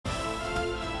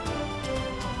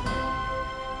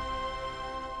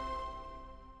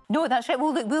No, that's right.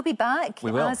 Well, look, we'll be back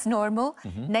as normal.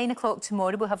 9 o'clock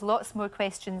tomorrow. We'll have lots more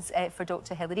questions for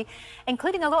Dr. Hilary,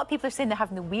 including a lot of people are saying they're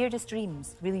having the weirdest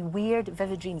dreams, really weird,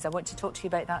 vivid dreams. I want to talk to you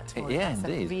about that tomorrow. Yeah, that's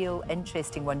indeed. a real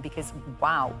interesting one because,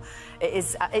 wow,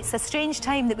 it's a strange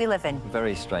time that we live in.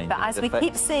 Very strange. But as we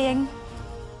keep saying,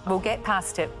 we'll get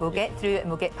past it. We'll get through it and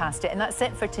we'll get past it. And that's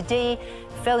it for today.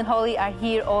 Phil and Holly are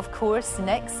here, of course,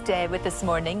 next with This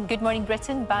Morning. Good Morning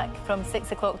Britain, back from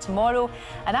 6 o'clock tomorrow.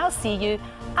 And I'll see you,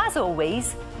 as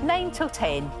always, 9 till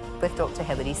 10 with Dr.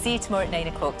 Hilary. See you tomorrow at 9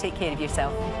 o'clock. Take care of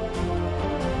yourself.